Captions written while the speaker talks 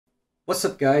What's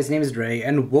up guys, name is Dre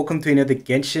and welcome to another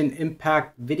Genshin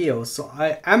Impact video. So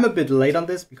I am a bit late on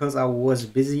this because I was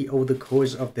busy over the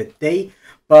course of the day,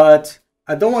 but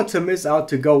I don't want to miss out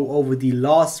to go over the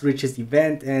Lost Riches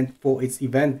event and for its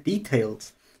event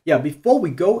details. Yeah, before we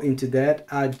go into that,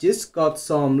 I just got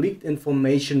some leaked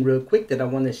information real quick that I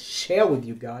want to share with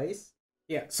you guys.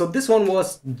 Yeah, so this one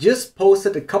was just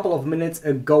posted a couple of minutes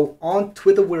ago on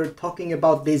Twitter. We're talking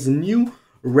about this new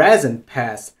RESIN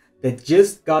pass that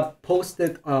just got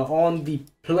posted on the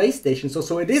PlayStation.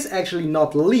 So it is actually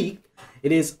not leaked.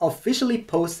 It is officially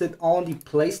posted on the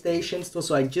PlayStation.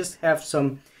 So I just have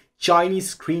some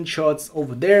Chinese screenshots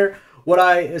over there. What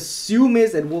I assume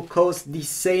is it will cost the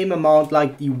same amount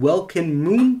like the Welkin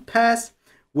Moon Pass,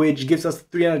 which gives us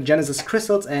 300 Genesis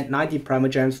Crystals and 90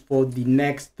 Primogems for the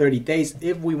next 30 days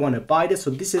if we want to buy this. So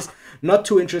this is not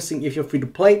too interesting if you're free to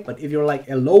play, but if you're like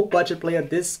a low budget player,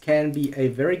 this can be a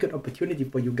very good opportunity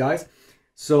for you guys.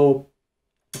 So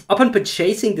upon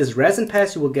purchasing this resin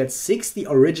pass, you will get 60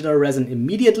 original resin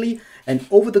immediately, and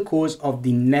over the course of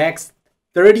the next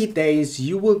 30 days,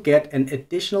 you will get an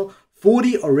additional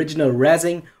 40 original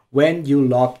resin when you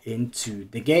log into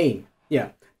the game.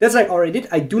 Yeah. That's I already did.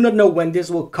 I do not know when this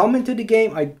will come into the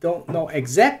game. I don't know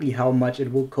exactly how much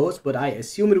it will cost, but I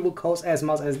assume it will cost as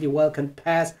much as the Welcome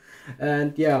Pass.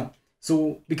 And yeah,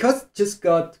 so because it just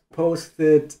got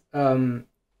posted on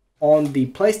the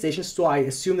PlayStation Store, I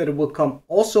assume that it will come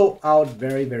also out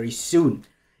very, very soon.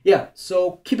 Yeah,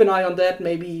 so keep an eye on that,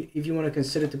 maybe if you want to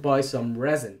consider to buy some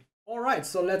resin. Alright,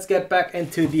 so let's get back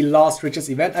into the Lost Riches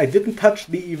event. I didn't touch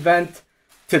the event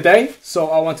today, so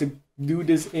I want to do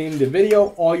this in the video.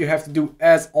 All you have to do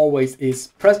as always is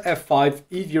press F5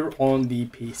 if you're on the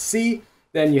PC.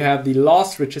 Then you have the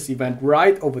Lost Riches event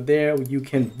right over there you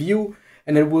can view,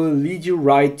 and it will lead you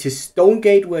right to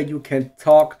Stonegate where you can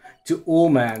talk to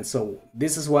Ullman. So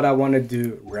this is what I want to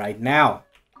do right now.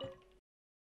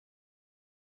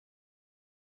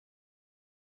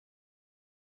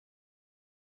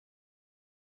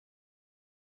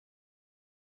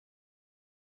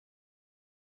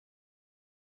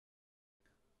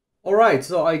 Alright,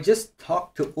 so I just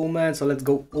talked to Ullman, so let's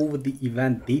go over the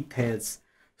event details.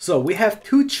 So we have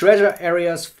 2 treasure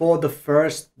areas for the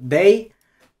first day.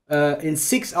 In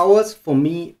 6 hours, for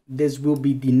me, this will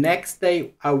be the next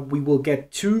day. We will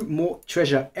get 2 more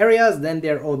treasure areas. Then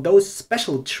there are those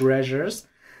special treasures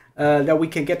that we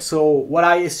can get. So what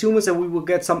I assume is that we will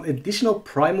get some additional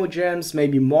Primogems,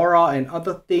 maybe Mora and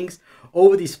other things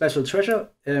over the special treasure.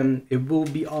 It will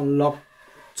be unlocked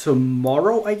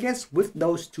tomorrow, I guess, with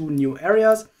those 2 new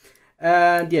areas.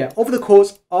 And yeah, over the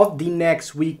course of the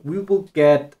next week, we will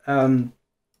get 2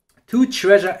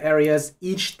 treasure areas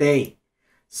each day.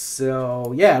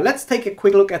 So yeah, let's take a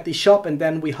quick look at the shop and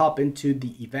then we hop into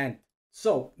the event.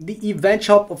 So the event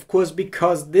shop, of course,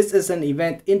 because this is an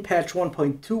event in patch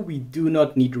 1.2, we do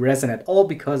not need resin at all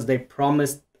because they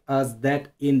promised us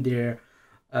that in their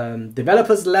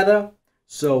developers letter.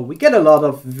 So we get a lot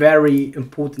of very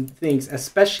important things,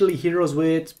 especially Heroes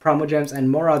with Primogems and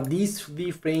Mora. These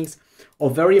 3 things are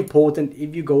very important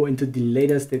if you go into the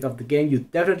later state of the game. You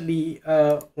definitely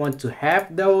want to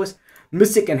have those.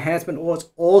 Mystic Enhancement Ores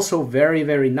also very,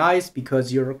 very nice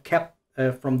because you're kept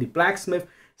from the blacksmith.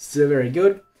 Still very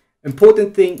good.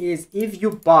 Important thing is if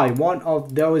you buy one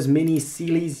of those mini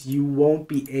Seelies, you won't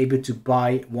be able to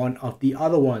buy one of the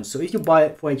other ones. So if you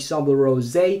buy, for example,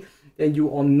 Rosé, then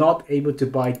you are not able to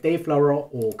buy Dayflower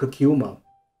or Curcuma.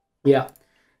 Yeah.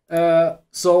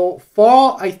 So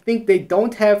far, I think they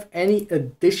don't have any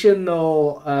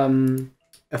additional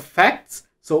effects.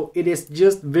 So it is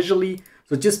just visually.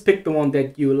 So just pick the one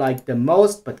that you like the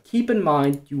most. But keep in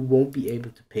mind, you won't be able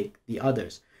to pick the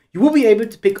others. You will be able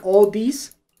to pick all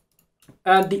these.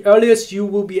 And the earliest you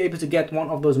will be able to get one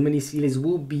of those mini Seelies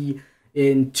will be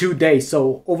in 2 days.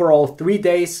 So overall 3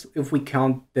 days if we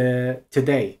count the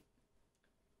today.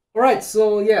 Alright,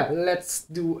 so yeah, let's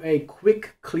do a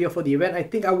quick clear for the event. I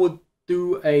think I will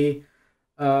do a,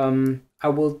 I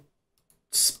will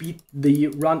speed the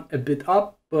run a bit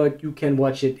up, but you can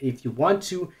watch it if you want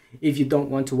to. If you don't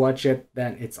want to watch it,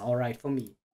 then it's alright for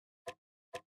me.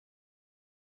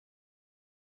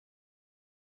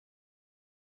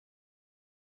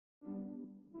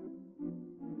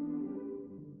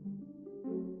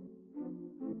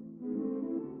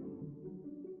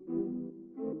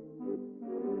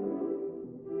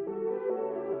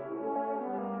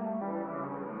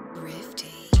 Rifti.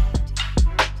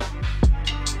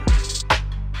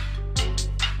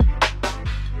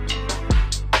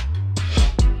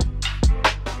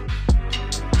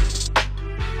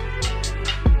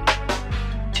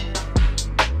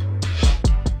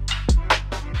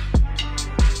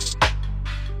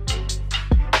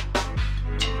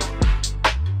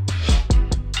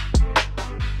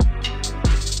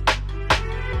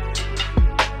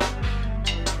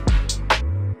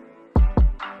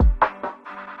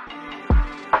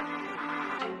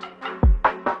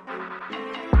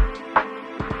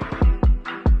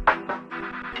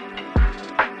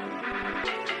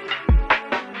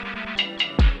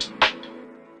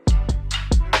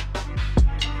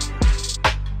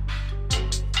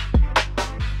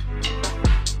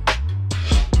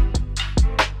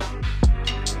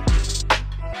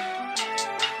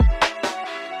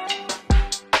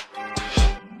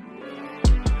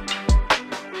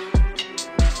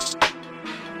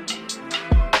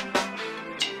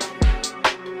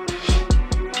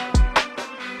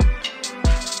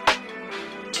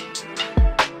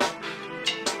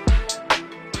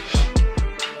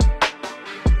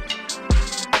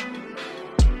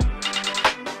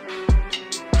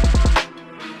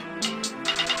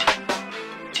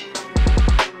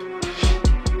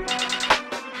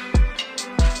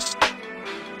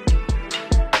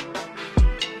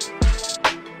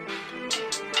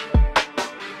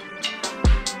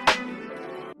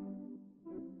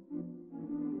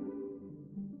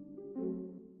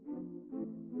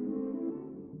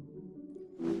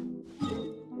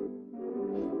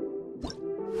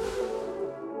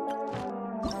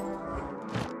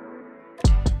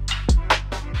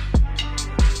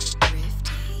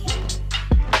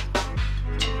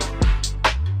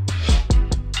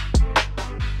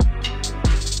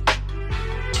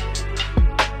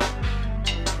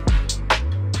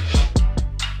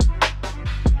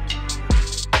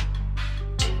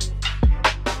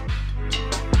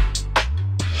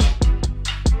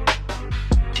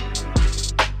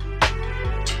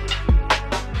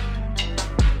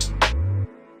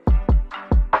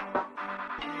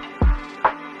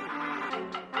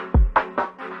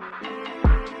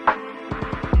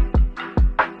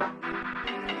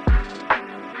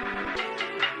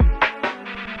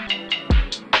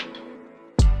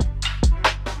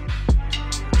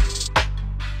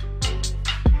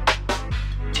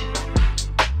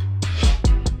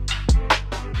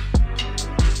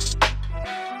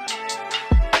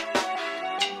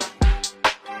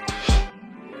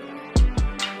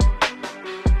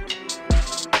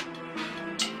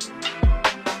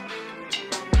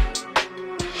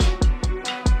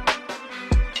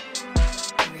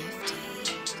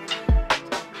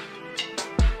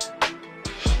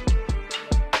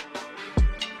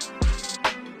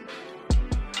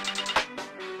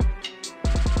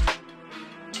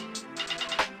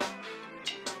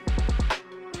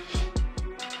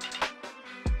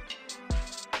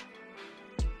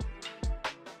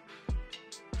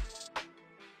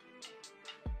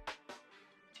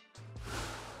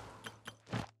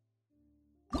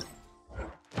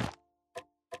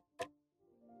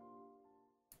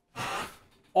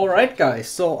 Alright guys,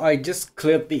 so I just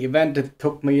cleared the event. It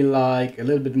took me like a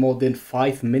little bit more than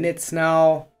 5 minutes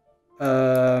now.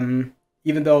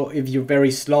 Even though if you're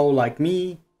very slow like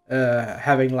me,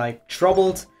 having like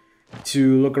troubles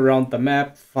to look around the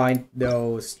map, find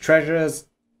those treasures,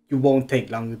 you won't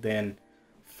take longer than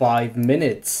 5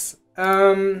 minutes.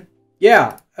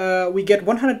 Yeah, we get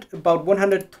about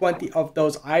 120 of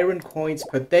those iron coins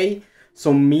per day,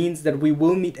 so means that we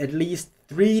will need at least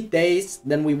 3 days.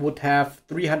 Then we would have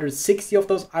 360 of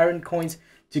those iron coins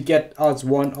to get us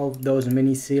one of those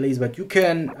mini Seelies. But you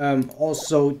can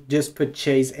also just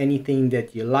purchase anything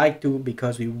that you like to,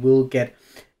 because we will get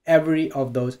every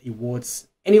of those awards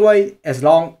anyway, as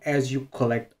long as you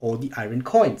collect all the iron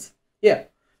coins. Yeah.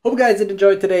 Hope you guys did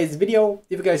enjoy today's video.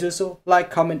 If you guys do so,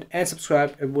 like, comment, and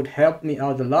subscribe. It would help me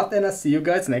out a lot, and I'll see you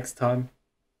guys next time.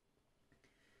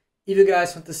 If you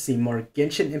guys want to see more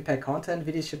Genshin Impact content,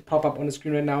 videos should pop up on the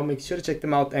screen right now. Make sure to check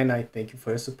them out, and I thank you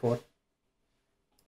for your support.